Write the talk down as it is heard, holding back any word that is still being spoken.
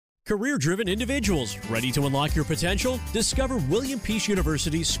Career-driven individuals ready to unlock your potential? Discover William Peace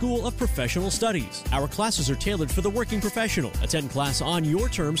University's School of Professional Studies. Our classes are tailored for the working professional. Attend class on your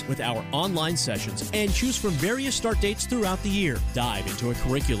terms with our online sessions and choose from various start dates throughout the year. Dive into a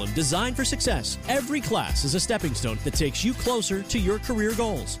curriculum designed for success. Every class is a stepping stone that takes you closer to your career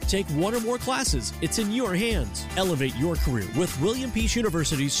goals. Take one or more classes. It's in your hands. Elevate your career with William Peace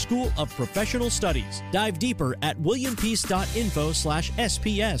University's School of Professional Studies. Dive deeper at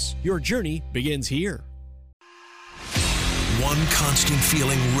williampeace.info/SPS. Your journey begins here. One constant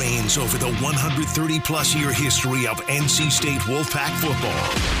feeling reigns over the 130-plus year history of NC State Wolfpack football.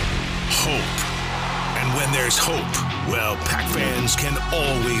 Hope. And when there's hope, well, Pack fans can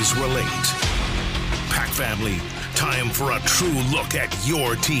always relate. Pack family, time for a true look at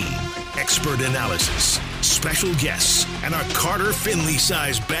your team. Expert analysis, special guests, and a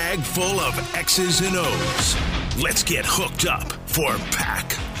Carter-Finley-sized bag full of X's and O's. Let's get hooked up for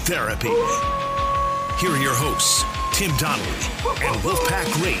Pack Therapy. Here are your hosts, Tim Donnelly and Wolfpack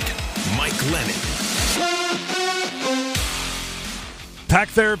great Mike Glennon. Pack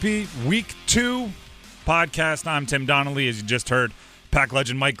Therapy Week 2 podcast. I'm Tim Donnelly, as you just heard. Pack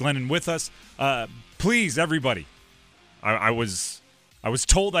legend Mike Glennon with us. Please, everybody, I was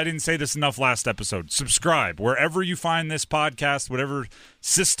told I didn't say this enough last episode. Subscribe wherever you find this podcast, whatever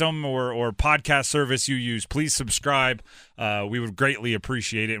system or podcast service you use. Please subscribe. We would greatly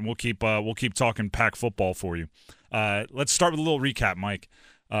appreciate it, and we'll keep talking Pack football for you. Let's start with a little recap, Mike.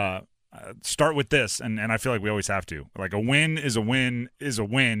 Start with this, and I feel like we always have to. Like, a win is a win is a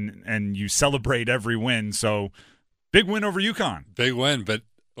win, and you celebrate every win. So, big win over UConn. Big win, but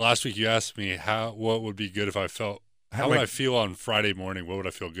last week you asked me what would be good if I felt. How would I feel on Friday morning? What would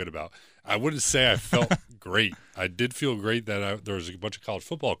I feel good about? I wouldn't say I felt great. I did feel great that there was a bunch of college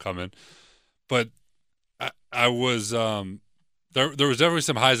football coming, but I was there was definitely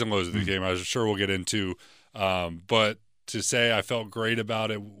some highs and lows of the game. I was sure we'll get into, but to say I felt great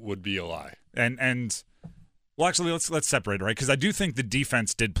about it would be a lie. And well, actually, let's separate it, right? Because I do think the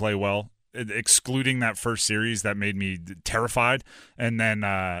defense did play well, excluding that first series that made me terrified, and then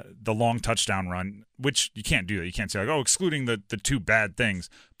the long touchdown run, which you can't do that. You can't say, like, excluding the two bad things.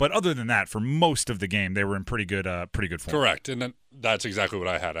 But other than that, for most of the game, they were in pretty good form. Correct, and then that's exactly what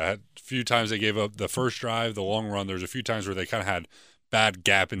I had. I had a few times they gave up the first drive, the long run. There's a few times where they kind of had bad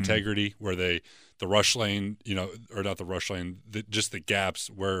gap integrity, where the rush lane, or not the rush lane, just the gaps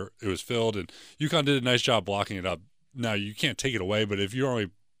where it was filled, and UConn did a nice job blocking it up. Now, you can't take it away, but if you're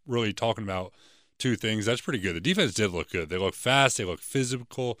only really talking about two things, that's pretty good. The defense did look good. They looked fast. They looked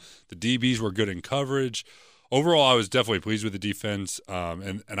physical. The DBs were good in coverage. Overall, I was definitely pleased with the defense,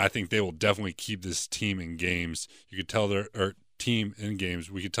 and I think they will definitely keep this team in games. You could tell team in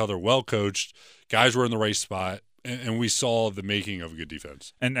games. We could tell they're well coached. Guys were in the right spot. And we saw the making of a good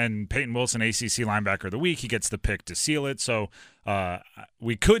defense. And Payton Wilson, ACC linebacker of the week, he gets the pick to seal it. So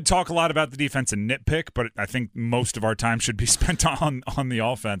we could talk a lot about the defense and nitpick, but I think most of our time should be spent on the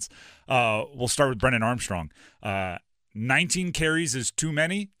offense. We'll start with Brennan Armstrong. 19 carries is too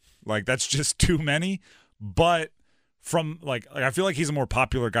many. Like, that's just too many. But I feel like he's a more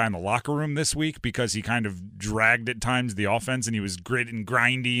popular guy in the locker room this week because he kind of dragged at times the offense, and he was grit and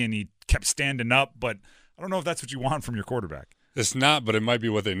grindy, and he kept standing up, but I don't know if that's what you want from your quarterback. It's not, but it might be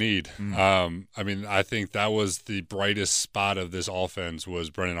what they need. I think that was the brightest spot of this offense was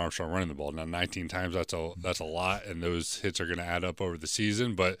Brennan Armstrong running the ball. Now, 19 times, that's a lot, and those hits are going to add up over the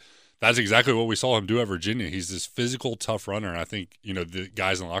season. But that's exactly what we saw him do at Virginia. He's this physical, tough runner, and I think the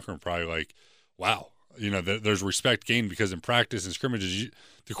guys in the locker room are probably like, wow. There's respect gained because in practice and scrimmages,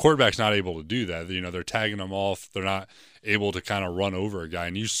 the quarterback's not able to do that. They're tagging him off. They're not able to kind of run over a guy,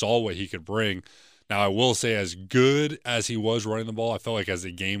 and you saw what he could bring. Now, I will say, as good as he was running the ball, I felt like as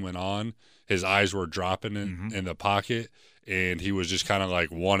the game went on, his eyes were dropping in the pocket, and he was just kind of like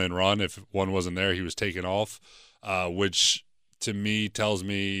one and run. If one wasn't there, he was taking off, which to me tells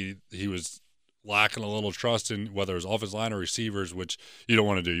me he was lacking a little trust in whether it was offensive line or receivers, which you don't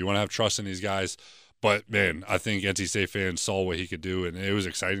want to do. You want to have trust in these guys. But, man, I think NC State fans saw what he could do, and it was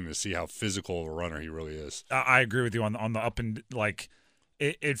exciting to see how physical of a runner he really is. I agree with you on the up and, like,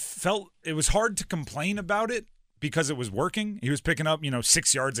 it felt – it was hard to complain about it because it was working. He was picking up,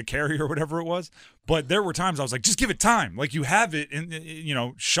 6 yards a carry or whatever it was. But there were times I was like, just give it time. Like, you have it,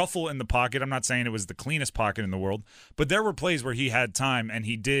 shuffle in the pocket. I'm not saying it was the cleanest pocket in the world. But there were plays where he had time, and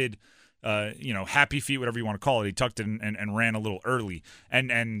he did happy feet, whatever you want to call it. He tucked it and ran a little early.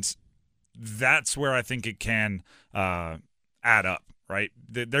 And that's where I think it can add up, right?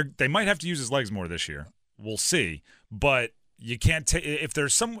 They might have to use his legs more this year. We'll see. But you can't take if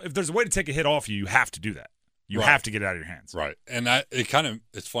there's a way to take a hit off you, you have to do that. You Right. have to get it out of your hands. Right. And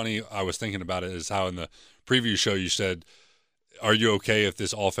it's funny, I was thinking about it, is how in the preview show you said, are you okay if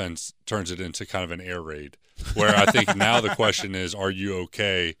this offense turns it into kind of an air raid? Where I think now the question is, are you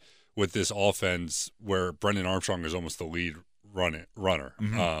okay with this offense where Brennan Armstrong is almost the lead runner?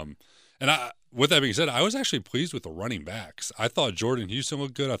 Mm-hmm. With that being said, I was actually pleased with the running backs. I thought Jordan Houston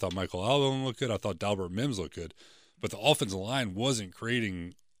looked good. I thought Michael Allen looked good. I thought Dalbert Mims looked good. But the offensive line wasn't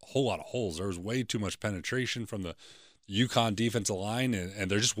creating a whole lot of holes. There was way too much penetration from the UConn defensive line,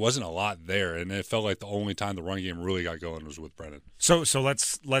 and there just wasn't a lot there. And it felt like the only time the run game really got going was with Brennan. So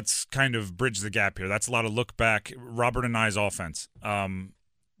let's kind of bridge the gap here. That's a lot of look back. Robert and I's offense.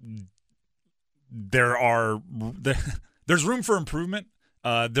 There's room for improvement.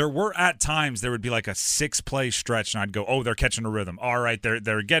 There were at times there would be like a 6-play stretch, and I'd go, "Oh, they're catching a rhythm. All right,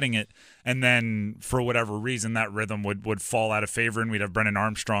 they're getting it." And then for whatever reason, that rhythm would fall out of favor, and we'd have Brennan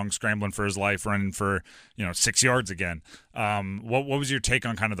Armstrong scrambling for his life, running for 6 yards again. What was your take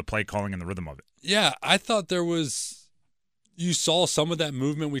on kind of the play calling and the rhythm of it? Yeah, I thought you saw some of that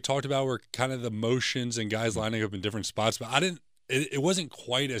movement we talked about, where kind of the motions and guys lining up in different spots, but it wasn't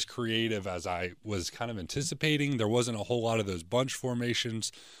quite as creative as I was kind of anticipating. There wasn't a whole lot of those bunch formations,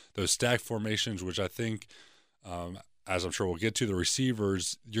 those stack formations, which I think, as I'm sure we'll get to, the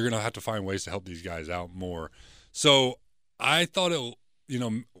receivers, you're going to have to find ways to help these guys out more. So I thought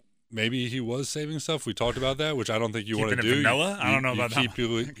maybe he was saving stuff. We talked about that, which I don't think you want to do. Vanilla? I don't know about that.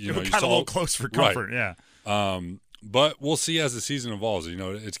 You got a little close for comfort, right. Yeah. But we'll see as the season evolves.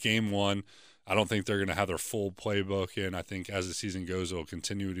 It's game 1. I don't think they're going to have their full playbook in. I think as the season goes, it'll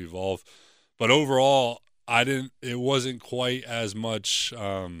continue to evolve. But overall, it wasn't quite as much, I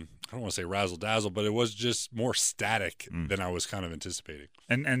don't want to say razzle-dazzle, but it was just more static than I was kind of anticipating.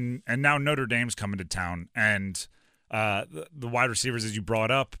 And now Notre Dame's coming to town, and the wide receivers, as you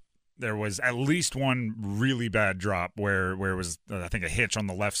brought up, there was at least one really bad drop where it was, I think, a hitch on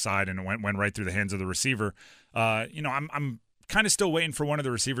the left side, and it went right through the hands of the receiver. I'm kind of still waiting for one of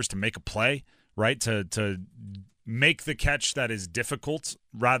the receivers to make a play, right? To make the catch that is difficult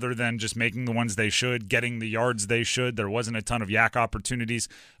rather than just making the ones they should, getting the yards they should. There wasn't a ton of yak opportunities.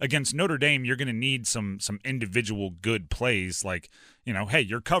 Against Notre Dame, you're going to need some individual good plays, like, hey,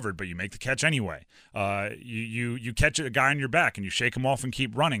 you're covered, but you make the catch anyway. You catch a guy on your back and you shake him off and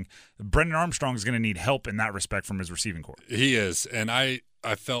keep running. Brennan Armstrong is going to need help in that respect from his receiving corps. He is, and I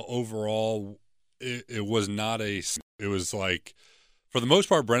felt overall it was not it was like, for the most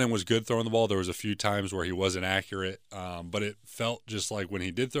part, Brennan was good throwing the ball. There was a few times where he wasn't accurate, but it felt just like when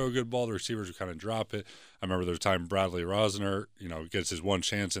he did throw a good ball, the receivers would kind of drop it. I remember there was a time Bradley Rosner, gets his one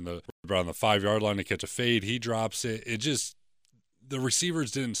chance on the 5-yard line to catch a fade. He drops it. It just, the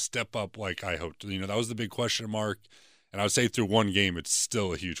receivers didn't step up like I hoped. That was the big question mark. And I would say through one game, it's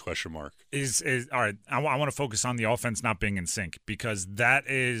still a huge question mark. All right, I want to focus on the offense not being in sync, because that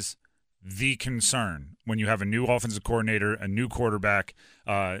is the concern when you have a new offensive coordinator, a new quarterback.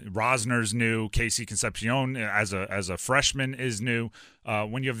 Rosner's new. Casey Concepcion as a freshman is new.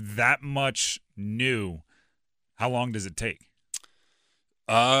 When you have that much new, how long does it take?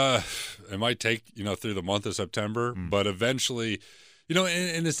 It might take through the month of September, but eventually,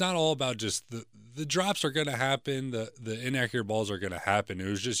 and it's not all about just the drops are going to happen, the inaccurate balls are going to happen. It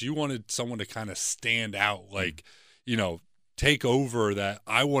was just you wanted someone to kind of stand out, like take over that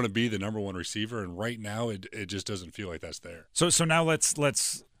I want to be the number one receiver, and right now it just doesn't feel like that's there. So now let's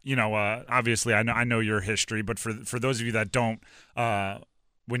obviously I know your history, but for those of you that don't,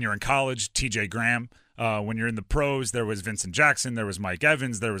 when you're in college, TJ Graham. When you're in the pros, there was Vincent Jackson, there was Mike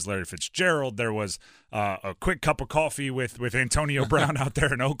Evans, there was Larry Fitzgerald, there was a quick cup of coffee with Antonio Brown out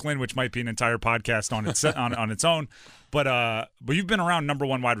there in Oakland, which might be an entire podcast on its own. But you've been around number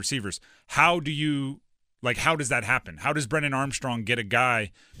one wide receivers. How does that happen? How does Brennan Armstrong get a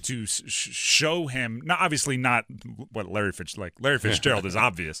guy to show him? Obviously not what Larry Fitzgerald is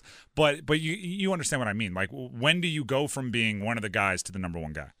obvious, but you understand what I mean. Like, when do you go from being one of the guys to the number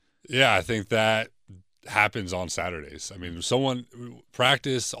one guy? Yeah, I think that happens on Saturdays. I mean, someone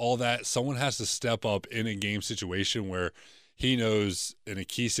practice, all that, someone has to step up in a game situation where he knows in a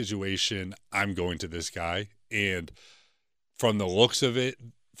key situation, I'm going to this guy. And from the looks of it,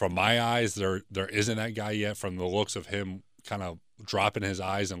 from my eyes, there isn't that guy yet. From the looks of him kind of dropping his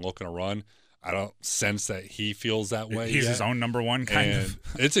eyes and looking to run, I don't sense that he feels that way. He's his own number one kind of.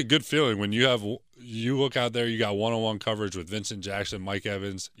 It's a good feeling when you look out there, you got one-on-one coverage with Vincent Jackson, Mike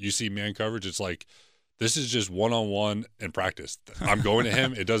Evans, you see man coverage. It's like, this is just one-on-one in practice. I'm going to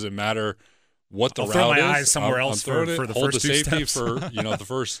him. It doesn't matter what the route is. I'll throw my eyes somewhere else for the hold first the two safety steps. for the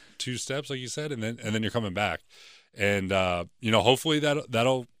first two steps, like you said, and then you're coming back. And hopefully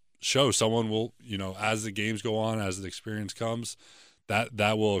that'll show. Someone will, as the games go on, as the experience comes,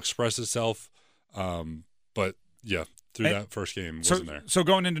 that will express itself. But yeah, that first game wasn't there. So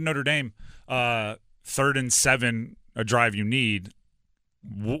going into Notre Dame, 3rd and 7, a drive you need.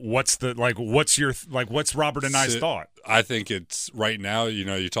 What's Robert and I's thought? I think it's right now,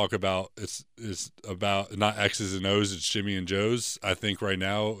 you talk about it's about not X's and O's, it's Jimmy and Joe's. I think right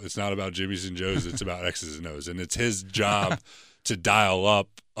now it's not about Jimmy's and Joe's, it's about X's and O's. And it's his job to dial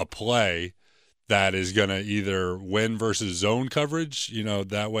up a play that is going to either win versus zone coverage,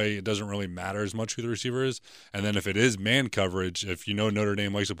 that way it doesn't really matter as much who the receiver is. And then if it is man coverage, if Notre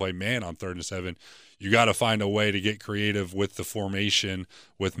Dame likes to play man on 3rd and 7, you got to find a way to get creative with the formation,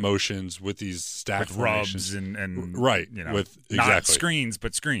 with motions, with these stack with rubs and right, with exactly. Not screens,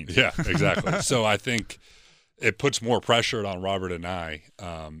 but screens. Yeah, exactly. So I think it puts more pressure on Robert and I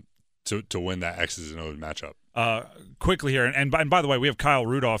to win that X's and O's matchup. Quickly here, and by the way, we have Kyle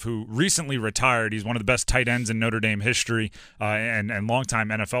Rudolph, who recently retired. He's one of the best tight ends in Notre Dame history, and longtime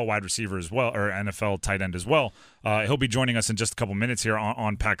NFL wide receiver as well, or NFL tight end as well. He'll be joining us in just a couple minutes here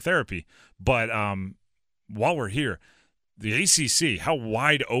on Pack Therapy. But while we're here, the ACC, how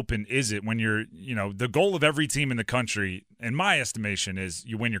wide open is it when you're, the goal of every team in the country, in my estimation, is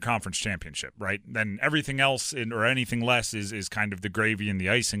you win your conference championship, right? Then everything else or anything less is kind of the gravy and the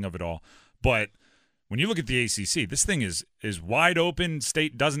icing of it all. But when you look at the ACC, this thing is wide open.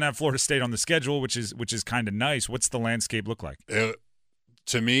 State doesn't have Florida State on the schedule, which is kind of nice. What's the landscape look like?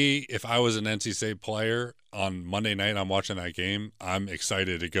 To me, if I was an NC State player on Monday night, I'm watching that game, I'm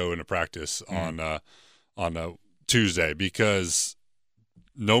excited to go into practice on Tuesday because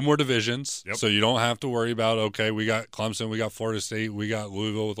no more divisions. Yep. So you don't have to worry about, okay, we got Clemson, we got Florida State, we got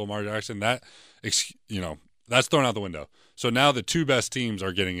Louisville with Lamar Jackson. That's thrown out the window. So now the 2 best teams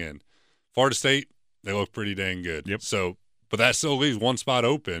are getting in. Florida State, they look pretty dang good. Yep. So, but that still leaves one spot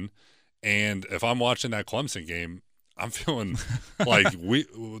open. And if I'm watching that Clemson game, I'm feeling like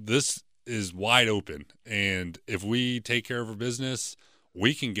this is wide open. And if we take care of our business,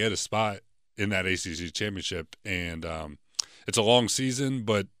 we can get a spot in that ACC championship. And it's a long season,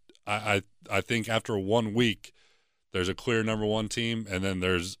 but I think after 1 week, there's a clear number 1 team, and then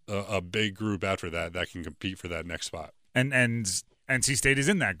there's a big group after that can compete for that next spot. And NC State is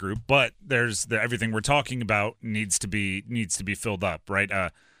in that group, but there's everything we're talking about needs to be filled up, right?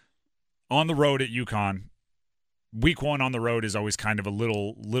 On the road at UConn, week 1 on the road is always kind of a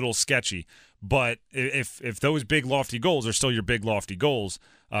little sketchy. But if those big lofty goals are still your big lofty goals,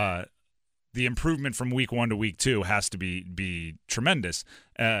 the improvement from week 1 to week 2 has to be tremendous.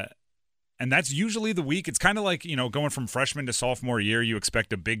 And that's usually the week. It's kind of like, going from freshman to sophomore year, you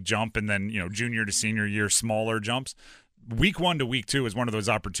expect a big jump, and then, junior to senior year, smaller jumps. Week 1 to week 2 is one of those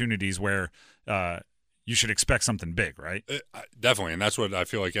opportunities where you should expect something big, right? Definitely, and that's what I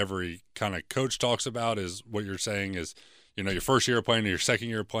feel like every kind of coach talks about is what you're saying is, your first year playing, your second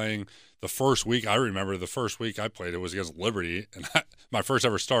year playing. The first week, I remember the first week I played, it was against Liberty, and my first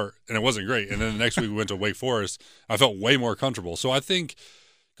ever start, and it wasn't great. And then the next week we went to Wake Forest. I felt way more comfortable. So I think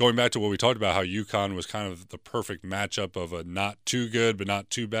going back to what we talked about, how UConn was kind of the perfect matchup of a not too good but not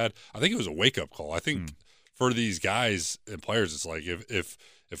too bad, I think it was a wake-up call. I think for these guys and players, it's like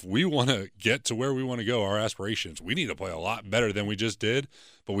if we want to get to where we want to go, our aspirations, we need to play a lot better than we just did,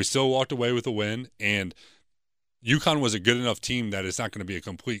 but we still walked away with a win, and UConn was a good enough team that it's not going to be a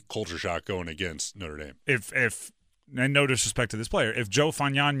complete culture shock going against Notre Dame. If and no disrespect to this player, if Joe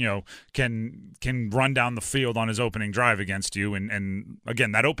Fagnano can run down the field on his opening drive against you, and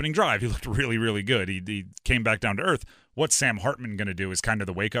again, that opening drive, he looked really, really good. He came back down to earth. What's Sam Hartman going to do is kind of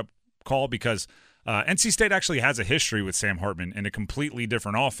the wake-up call, because NC State actually has a history with Sam Hartman in a completely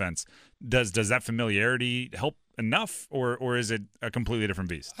different offense. Does that familiarity help enough, or is it a completely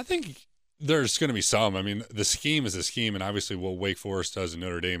different beast? I think there's going to be some. I mean, the scheme is a scheme, and obviously what Wake Forest does in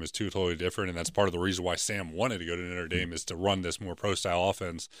Notre Dame is totally different, and that's part of the reason why Sam wanted to go to Notre Dame is to run this more pro-style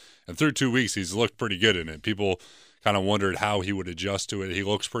offense. And through 2 weeks, he's looked pretty good in it. People kind of wondered how he would adjust to it. He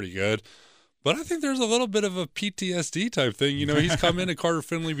looks pretty good. But I think there's a little bit of a PTSD type thing. He's come into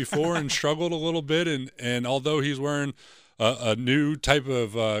Carter-Finley before and struggled a little bit, and although he's wearing a new type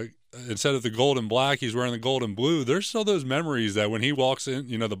of instead of the gold and black, he's wearing the gold and blue, there's still those memories that when he walks in,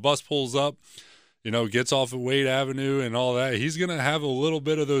 the bus pulls up, gets off of Wade Avenue and all that, he's going to have a little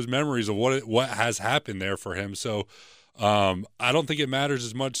bit of those memories of what has happened there for him. So I don't think it matters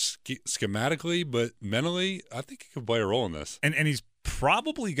as much schematically, but mentally, I think he could play a role in this. And he's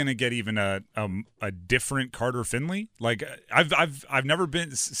probably going to get even a different Carter-Finley. Like I've never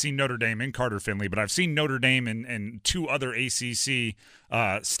seen Notre Dame in Carter-Finley, but I've seen Notre Dame in 2 other ACC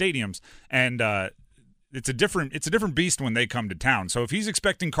stadiums, and it's a different beast when they come to town. So if he's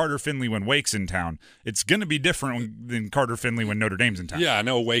expecting Carter-Finley when Wake's in town, it's going to be different than Carter-Finley when Notre Dame's in town. Yeah, I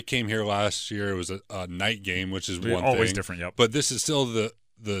know Wake came here last year. It was a night game, which is one thing. Always different, yep. But this is still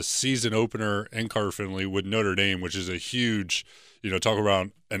the season opener in Carter-Finley with Notre Dame, which is a huge, talk about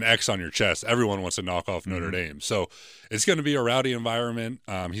an X on your chest. Everyone wants to knock off Notre Dame. So it's going to be a rowdy environment.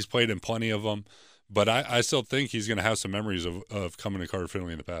 He's played in plenty of them. But I still think he's going to have some memories of coming to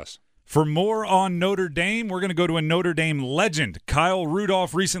Carter-Finley in the past. For more on Notre Dame, we're going to go to a Notre Dame legend. Kyle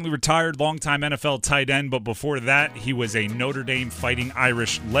Rudolph recently retired, longtime NFL tight end, but before that, he was a Notre Dame Fighting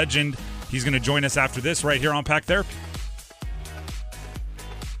Irish legend. He's going to join us after this right here on Pack Therapy.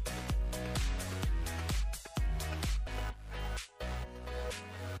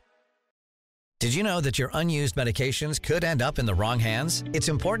 Did you know that your unused medications could end up in the wrong hands? It's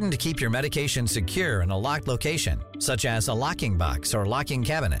important to keep your medication secure in a locked location, such as a locking box or locking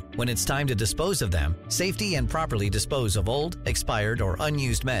cabinet. When it's time to dispose of them, safely and properly dispose of old, expired, or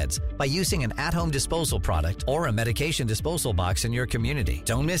unused meds by using an at-home disposal product or a medication disposal box in your community.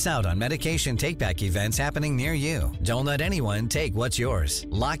 Don't miss out on medication take-back events happening near you. Don't let anyone take what's yours.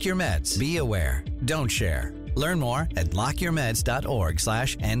 Lock your meds. Be aware. Don't share. Learn more at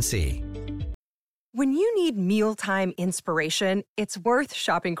lockyourmeds.org/NC. When you need mealtime inspiration, it's worth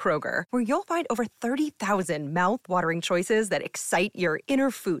shopping Kroger, where you'll find over 30,000 mouth-watering choices that excite your inner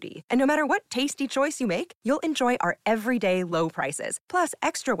foodie. And no matter what tasty choice you make, you'll enjoy our everyday low prices, plus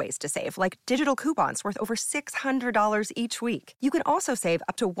extra ways to save, like digital coupons worth over $600 each week. You can also save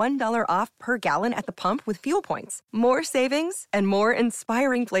up to $1 off per gallon at the pump with fuel points. More savings and more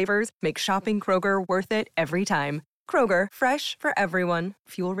inspiring flavors make shopping Kroger worth it every time. Kroger, fresh for everyone.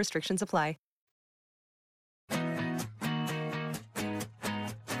 Fuel restrictions apply.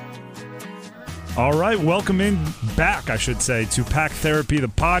 All right, welcome back, I should say, to Pack Therapy, the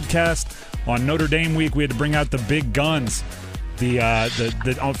podcast. On Notre Dame week, we had to bring out the big guns.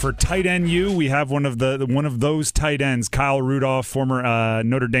 For tight end we have one of those tight ends, Kyle Rudolph, former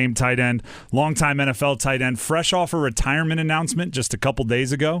Notre Dame tight end, longtime NFL tight end, fresh off a retirement announcement just a couple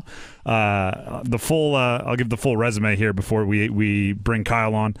days ago. I'll give the full resume here before we bring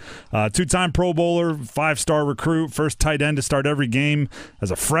Kyle on. Two-time Pro Bowler, 5-star recruit, first tight end to start every game as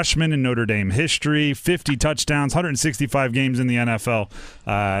a freshman in Notre Dame history, 50 touchdowns, 165 games in the NFL.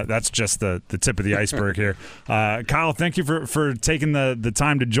 That's just the tip of the iceberg here. Kyle, thank you for taking the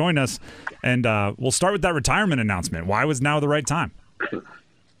time to join us, and we'll start with that retirement announcement. Why was now the right time?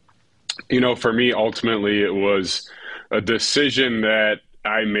 For me, ultimately, it was a decision that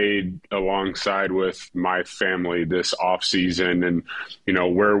I made alongside with my family this offseason. And,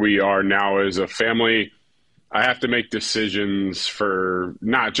 where we are now as a family, I have to make decisions for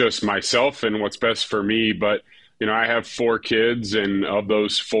not just myself and what's best for me, but, I have 4 kids, and of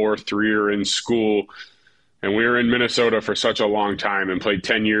those 4, 3 are in school. And we were in Minnesota for such a long time and played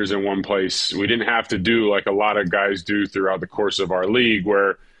 10 years in one place. We didn't have to do like a lot of guys do throughout the course of our league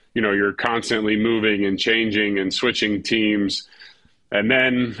where, you're constantly moving and changing and switching teams. And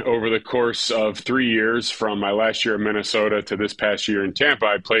then over the course of 3 years, from my last year in Minnesota to this past year in Tampa,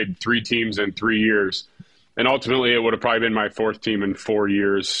 I played 3 teams in 3 years. And ultimately, it would have probably been my 4th team in 4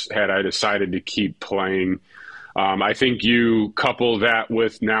 years had I decided to keep playing. I think you couple that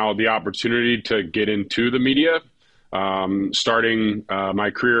with now the opportunity to get into the media, starting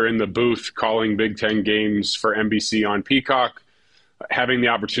my career in the booth, calling Big Ten games for NBC on Peacock, having the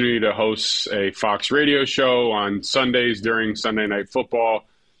opportunity to host a Fox radio show on Sundays during Sunday Night Football.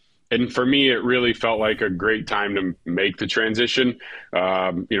 And for me, it really felt like a great time to make the transition.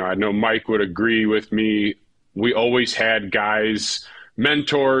 I know Mike would agree with me. We always had guys,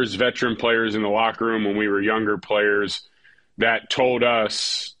 mentors, veteran players in the locker room when we were younger players that told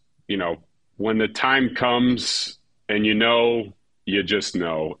us, when the time comes and you just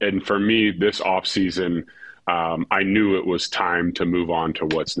know. And for me, this offseason, I knew it was time to move on to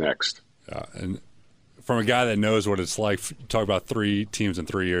what's next. Yeah, and from a guy that knows what it's like, talk about 3 teams in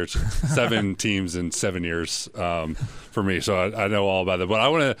 3 years, 7 teams in 7 years for me. So I know all about that. But I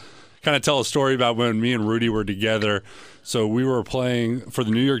want to kind of tell a story about when me and Rudy were together. So we were playing for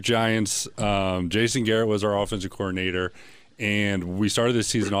the New York Giants. Jason Garrett was our offensive coordinator, and we started this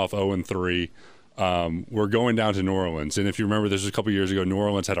season off 0-3. We're going down to New Orleans. And if you remember, this was a couple years ago, New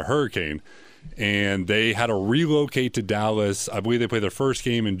Orleans had a hurricane, and they had to relocate to Dallas. I believe they played their first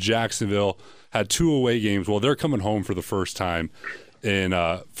game in Jacksonville, had 2 away games. Well, they're coming home for the first time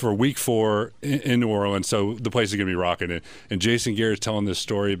for week 4 in New Orleans, so the place is going to be rocking it. And Jason Garrett's telling this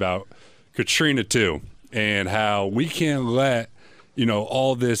story about Katrina too, and how we can't let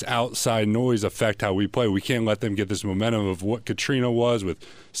all this outside noise affect how we play. We can't let them get this momentum of what Katrina was with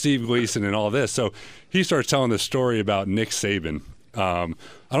Steve Gleason and all this. So he starts telling this story about Nick Saban. I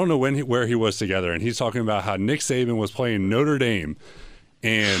don't know where he was together, and he's talking about how Nick Saban was playing Notre Dame,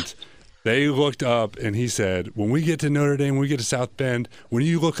 and they looked up, and he said, when we get to Notre Dame, when we get to South Bend, when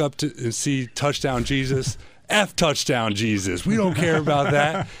you look up and see touchdown Jesus, F touchdown Jesus. We don't care about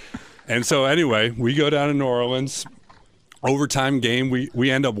that. And so anyway, we go down to New Orleans. Overtime game, we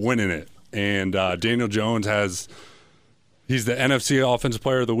end up winning it. And Daniel Jones he's the NFC Offensive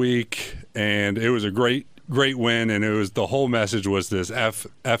Player of the Week, and it was a great win, and the whole message was this F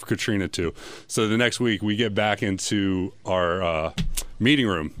Katrina too. So the next week we get back into our meeting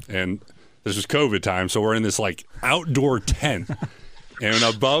room, and this was COVID time, so we're in this like outdoor tent. And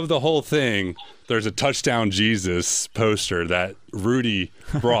above the whole thing, there's a touchdown Jesus poster that Rudy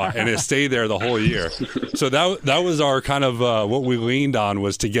brought, and it stayed there the whole year. So that was our kind of what we leaned on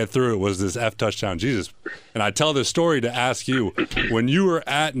was to get through it was this F touchdown Jesus. And I tell this story to ask you, when you were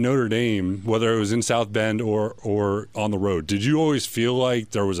at Notre Dame, whether it was in South Bend or on the road, did you always feel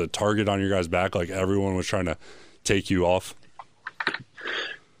like there was a target on your guys' back, like everyone was trying to take you off?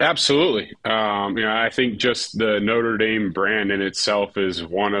 Absolutely. I think just the Notre Dame brand in itself is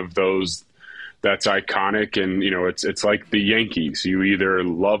one of those that's iconic. And, it's like the Yankees. You either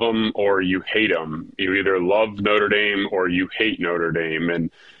love them or you hate them. You either love Notre Dame or you hate Notre Dame.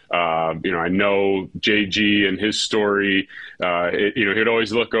 And, I know JG and his story, he'd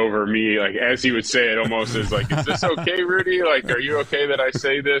always look over me, like, as he would say it almost as like, is this okay, Rudy? Like, are you okay that I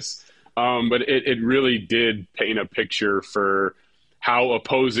say this? But it really did paint a picture for how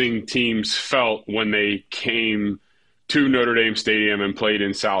opposing teams felt when they came to Notre Dame Stadium and played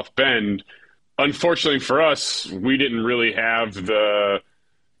in South Bend. Unfortunately for us, we didn't really have the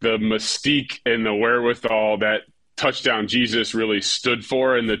mystique and the wherewithal that touchdown Jesus really stood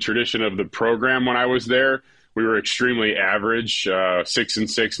for in the tradition of the program. When I was there, we were extremely average,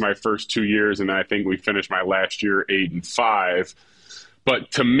 6-6 my first 2 years, and then I think we finished my last year 8-5.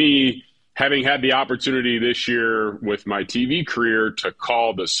 But to me, having had the opportunity this year with my TV career to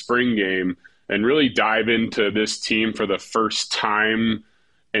call the spring game and really dive into this team for the first time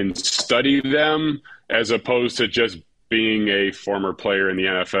and study them, as opposed to just being a former player in the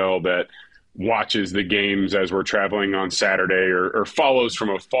NFL that watches the games as we're traveling on Saturday or follows from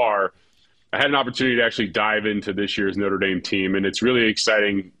afar, I had an opportunity to actually dive into this year's Notre Dame team, and it's really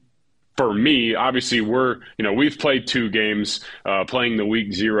exciting for me. Obviously, we've played 2 games, playing the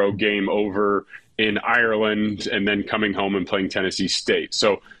week 0 game over in Ireland and then coming home and playing Tennessee State.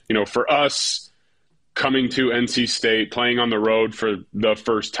 So, for us coming to NC State, playing on the road for the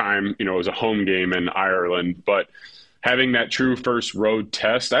first time, it was a home game in Ireland, but having that true first road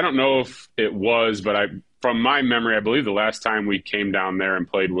test, I don't know if it was, but from my memory, I believe the last time we came down there and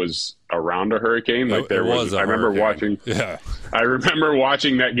played was around a hurricane. Like there was. I remember watching. Yeah, I remember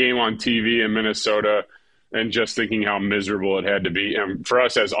watching that game on TV in Minnesota and just thinking how miserable it had to be. And for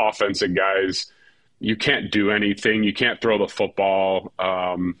us as offensive guys, you can't do anything. You can't throw the football.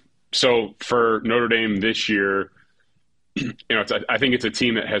 So for Notre Dame this year, I think it's a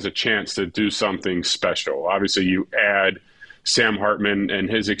team that has a chance to do something special. Obviously, you add Sam Hartman and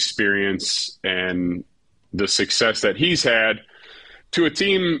his experience and the success that he's had to a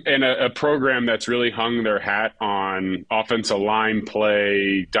team and a program that's really hung their hat on offensive line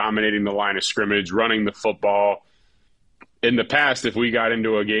play, dominating the line of scrimmage, running the football. In the past, if we got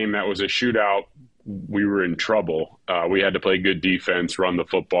into a game that was a shootout, we were in trouble. We had to play good defense, run the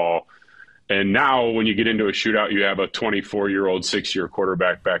football. And now when you get into a shootout, you have a 24-year-old, 6-year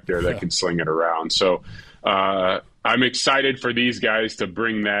quarterback back there that can sling it around. So I'm excited for these guys to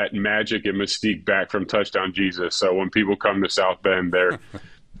bring that magic and mystique back from touchdown Jesus. So when people come to South Bend, they're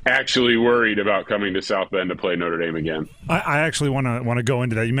actually worried about coming to South Bend to play Notre Dame again. I actually want to go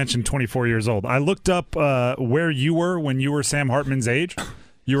into that. You mentioned 24 years old. I looked up where you were when you were Sam Hartman's age.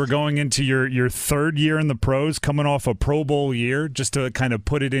 You were going into your third year in the pros, coming off a Pro Bowl year. Just to kind of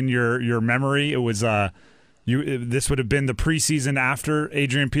put it in your memory, it was this would have been the preseason after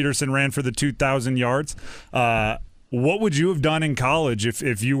Adrian Peterson ran for the 2,000 yards. What would you have done in college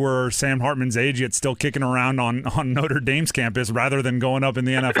if you were Sam Hartman's age yet still kicking around on Notre Dame's campus rather than going up in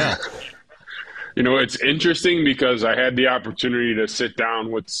the NFL? It's interesting because I had the opportunity to sit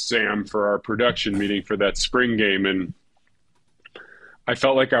down with Sam for our production meeting for that spring game, and I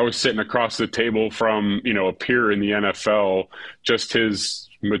felt like I was sitting across the table from, a peer in the NFL, just his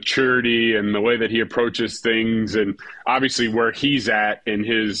maturity and the way that he approaches things, and obviously where he's at in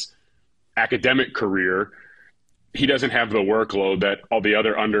his academic career. He doesn't have the workload that all the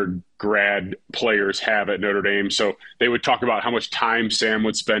other grad players have at Notre Dame. So they would talk about how much time Sam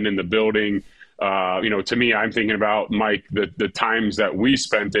would spend in the building. To me, I'm thinking about, Mike, the times that we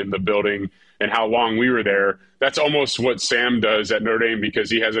spent in the building and how long we were there. That's almost what Sam does at Notre Dame,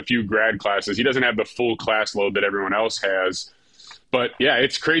 because he has a few grad classes. He doesn't have the full class load that everyone else has. But, yeah,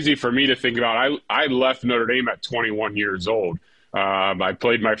 it's crazy for me to think about. I left Notre Dame at 21 years old. I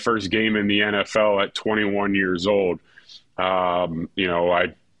played my first game in the NFL at 21 years old.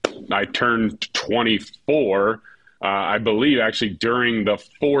 I turned 24, I believe, actually during the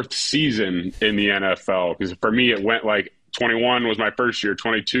fourth season in the NFL. Because for me, it went like 21 was my first year,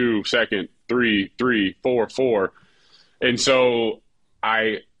 22 second, 3, 4, 4. And so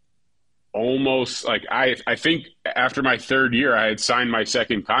I almost I think after my third year, I had signed my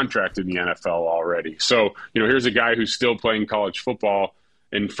second contract in the NFL already. So, here's a guy who's still playing college football.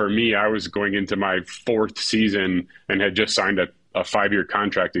 And for me, I was going into my fourth season and had just signed a 5-year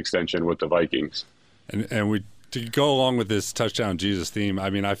contract extension with the Vikings. And to go along with this touchdown Jesus theme, I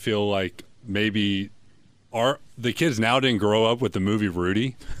mean, I feel like maybe the kids now didn't grow up with the movie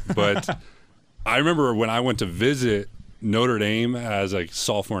Rudy, but I remember when I went to visit Notre Dame as a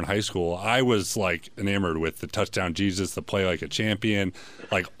sophomore in high school, I was like enamored with the touchdown Jesus, the play like a champion,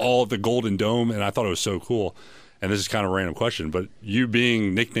 like all the Golden Dome, and I thought it was so cool. And this is kind of a random question, but you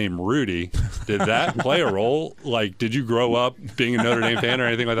being nicknamed Rudy, did that play a role? Like, did you grow up being a Notre Dame fan or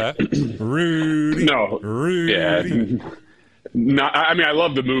anything like that? Rudy. No. Rudy. Yeah. I mean, I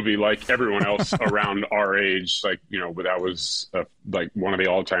love the movie like everyone else around our age. Like, but that was like one of the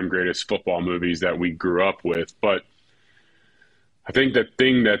all-time greatest football movies that we grew up with. But I think the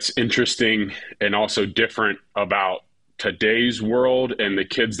thing that's interesting and also different about today's world and the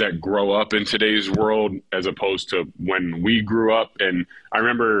kids that grow up in today's world as opposed to when we grew up. And I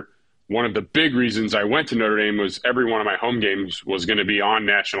remember one of the big reasons I went to Notre Dame was every one of my home games was going to be on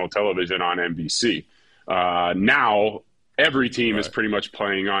national television on NBC. Now every team is pretty much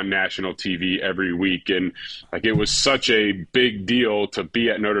playing on national TV every week. And like, it was such a big deal to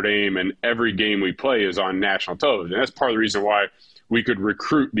be at Notre Dame, and every game we play is on national television. That's part of the reason why we could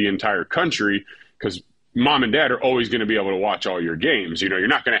recruit the entire country, because mom and dad are always going to be able to watch all your games. You're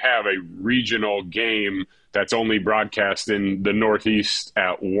not going to have a regional game that's only broadcast in the Northeast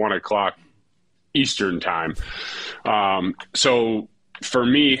at 1:00 Eastern time. So for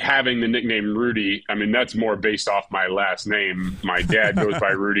me, having the nickname Rudy, I mean, that's more based off my last name. My dad goes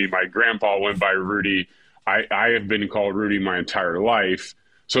by Rudy. My grandpa went by Rudy. I have been called Rudy my entire life.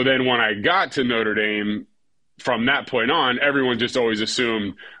 So then when I got to Notre Dame, from that point on, everyone just always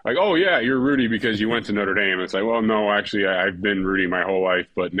assumed, like, oh, yeah, you're Rudy because you went to Notre Dame. It's like, well, no, actually, I've been Rudy my whole life,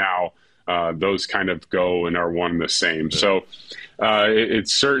 but now those kind of go and are one and the same. Yeah. So it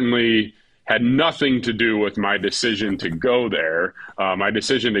certainly had nothing to do with my decision to go there. My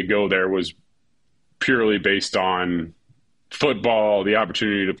decision to go there was purely based on football, the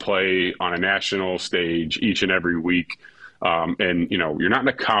opportunity to play on a national stage each and every week. And, you're not in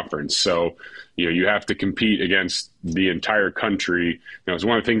a conference, so, you have to compete against the entire country. It's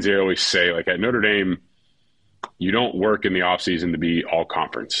one of the things they always say, like at Notre Dame, you don't work in the off season to be all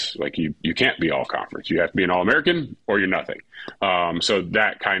conference. Like you can't be all conference. You have to be an All-American or you're nothing. So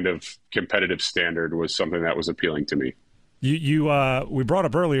that kind of competitive standard was something that was appealing to me. We brought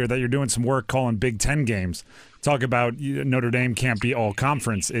up earlier that you're doing some work calling Big Ten games. Talk about Notre Dame can't be all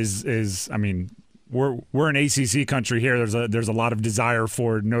conference I mean, we're an ACC country here. There's a lot of desire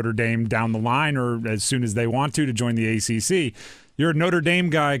for Notre Dame down the line, or as soon as they want to join the ACC. You're a Notre Dame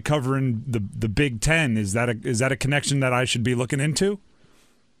guy covering the Big Ten. Is that a connection that I should be looking into?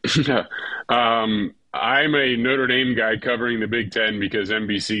 I'm a Notre Dame guy covering the Big Ten because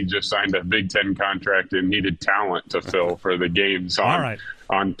NBC just signed a Big Ten contract and needed talent to fill for the games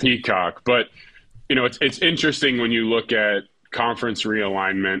on Peacock. But it's interesting when you look at conference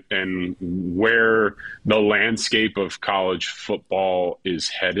realignment and where the landscape of college football is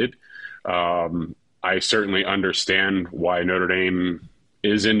headed. I certainly understand why Notre Dame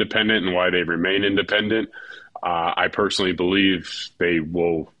is independent and why they remain independent. I personally believe they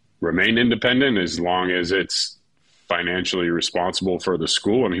will remain independent as long as it's financially responsible for the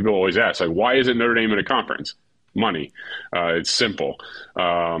school. And people always ask, like, why isn't Notre Dame in a conference? Money. It's simple.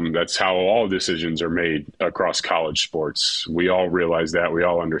 That's how all decisions are made across college sports. We all realize that. We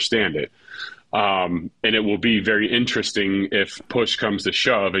all understand it. And it will be very interesting if push comes to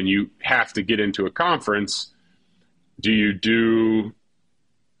shove and you have to get into a conference. Do you do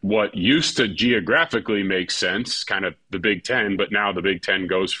what used to geographically make sense, kind of the Big Ten, but now the Big Ten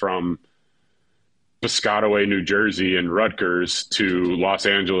goes from Piscataway, New Jersey and Rutgers to Los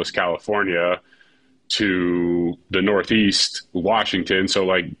Angeles, California, to the Northeast, Washington. So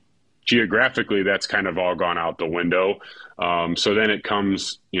like geographically, that's kind of all gone out the window. So then it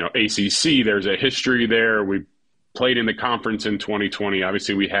comes, ACC, there's a history there. We played in the conference in 2020.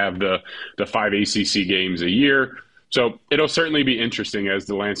 Obviously, we have the 5 ACC games a year. So it'll certainly be interesting as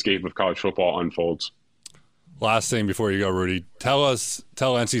the landscape of college football unfolds. Last thing before you go, Rudy, tell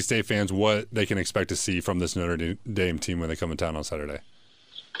NC State fans what they can expect to see from this Notre Dame team when they come in town on Saturday.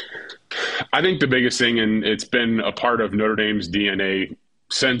 I think the biggest thing, and it's been a part of Notre Dame's DNA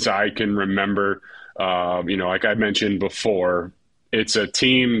since I can remember, like I mentioned before, it's a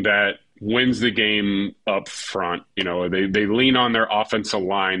team that wins the game up front. They lean on their offensive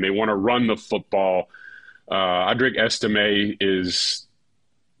line. They want to run the football. Audric Estime is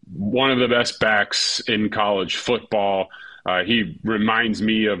one of the best backs in college football. He reminds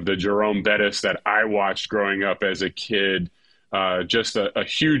me of the Jerome Bettis that I watched growing up as a kid. Just a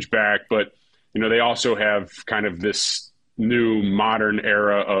huge back, but they also have kind of this new modern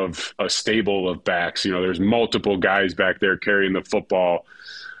era of a stable of backs. There's multiple guys back there carrying the football.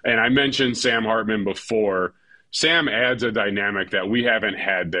 And I mentioned Sam Hartman before. Sam adds a dynamic that we haven't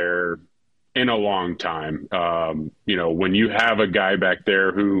had there in a long time. When you have a guy back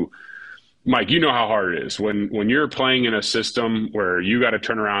there who, Mike, you know how hard it is when you're playing in a system where you got to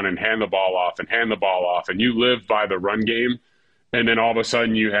turn around and hand the ball off, and you live by the run game. And then all of a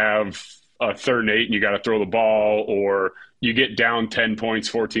sudden you have a 3rd and 8 and you got to throw the ball, or you get down 10 points,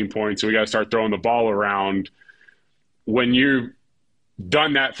 14 points. So we got to start throwing the ball around. When you've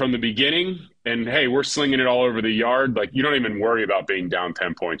done that from the beginning and, hey, we're slinging it all over the yard, like you don't even worry about being down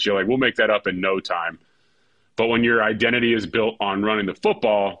 10 points. You're like, we'll make that up in no time. But when your identity is built on running the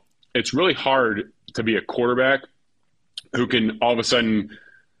football, it's really hard to be a quarterback who can all of a sudden –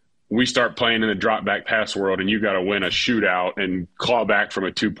 we start playing in the drop back pass world and you got to win a shootout and claw back from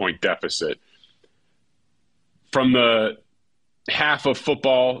a 2-point deficit. From the half of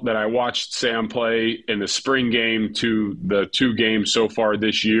football that I watched Sam play in the spring game to the 2 games so far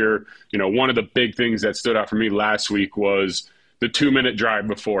this year, one of the big things that stood out for me last week was the 2-minute drive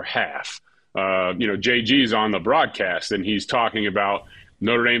before half. JG's on the broadcast and he's talking about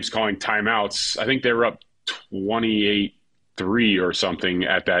Notre Dame's calling timeouts. I think they were up 28-3 or something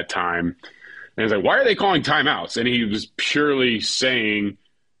at that time. And he's like, why are they calling timeouts? And he was purely saying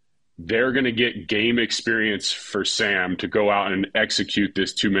they're going to get game experience for Sam to go out and execute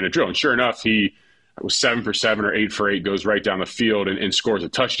this 2-minute drill. And sure enough, he was 7 for 7 or 8 for 8, goes right down the field and scores a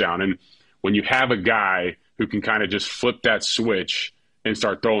touchdown. And when you have a guy who can kind of just flip that switch and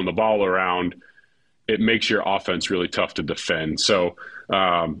start throwing the ball around, it makes your offense really tough to defend. So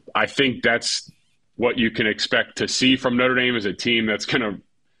I think that's what you can expect to see from Notre Dame is a team that's going to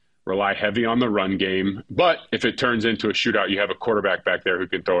rely heavy on the run game. But if it turns into a shootout, you have a quarterback back there who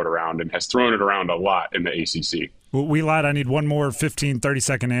can throw it around and has thrown it around a lot in the ACC. Well, we lied. I need one more 15,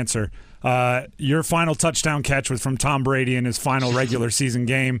 30-second answer. Your final touchdown catch was from Tom Brady in his final regular season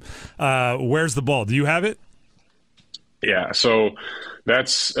game. Where's the ball? Do you have it? Yeah, so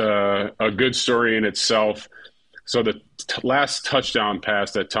that's a good story in itself. So the last touchdown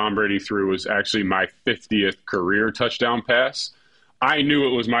pass that Tom Brady threw was actually my 50th career touchdown pass. I knew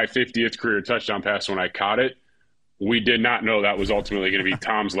it was my 50th career touchdown pass when I caught it. We did not know that was ultimately going to be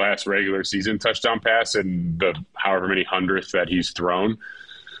Tom's last regular season touchdown pass and the however many hundredth that he's thrown.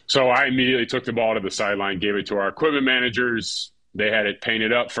 So I immediately took the ball to the sideline, gave it to our equipment managers. They had it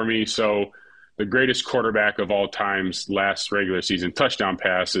painted up for me. So the greatest quarterback of all time's last regular season touchdown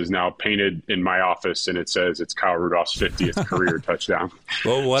pass is now painted in my office, and it says it's Kyle Rudolph's 50th career touchdown.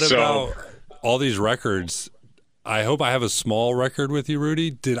 Well, what about all these records? I hope I have a small record with you, Rudy.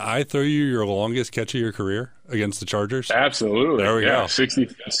 Did I throw you your longest catch of your career against the Chargers? Absolutely. There we go.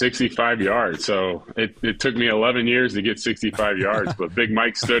 65 yards. So it took me 11 years to get 65 yards, but Big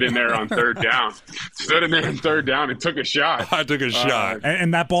Mike stood in there on 3rd down. And took a shot. I took a shot.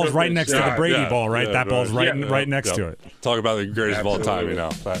 And that ball's right next to the Brady ball, right? Yeah, that ball's right next to it. Talk about the greatest Absolutely. of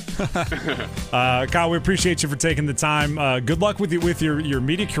all time, Kyle, we appreciate you for taking the time. Good luck with your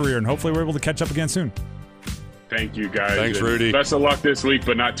media career, and hopefully we're able to catch up again soon. Thank you, guys. Thanks, Rudy. Best of luck this week,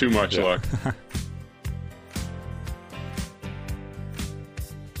 but not too much luck.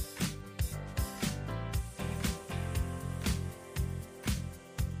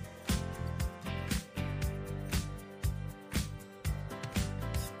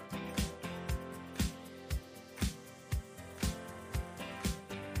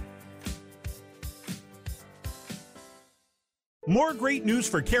 More great news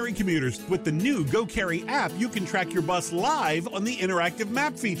for Cary commuters. With the new Go Cary app, you can track your bus live on the interactive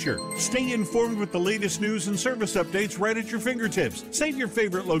map feature. Stay informed with the latest news and service updates right at your fingertips. Save your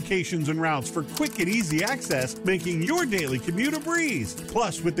favorite locations and routes for quick and easy access, making your daily commute a breeze.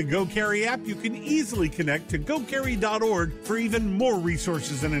 Plus, with the Go Cary app, you can easily connect to gocary.org for even more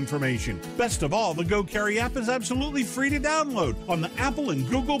resources and information. Best of all, the Go Cary app is absolutely free to download on the Apple and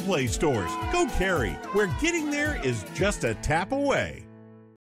Google Play stores. Go Cary, where getting there is just a tap away.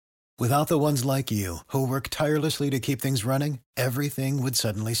 Without the ones like you, who work tirelessly to keep things running, everything would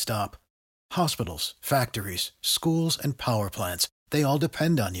suddenly stop. Hospitals, factories, schools, and power plants, they all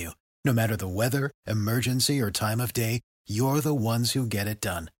depend on you. No matter the weather, emergency, or time of day, you're the ones who get it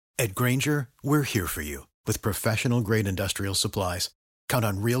done. At Grainger, we're here for you with professional-grade industrial supplies. Count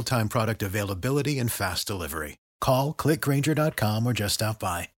on real-time product availability and fast delivery. Call, click Grainger.com, or just stop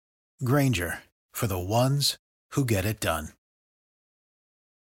by. Grainger, for the ones who get it done.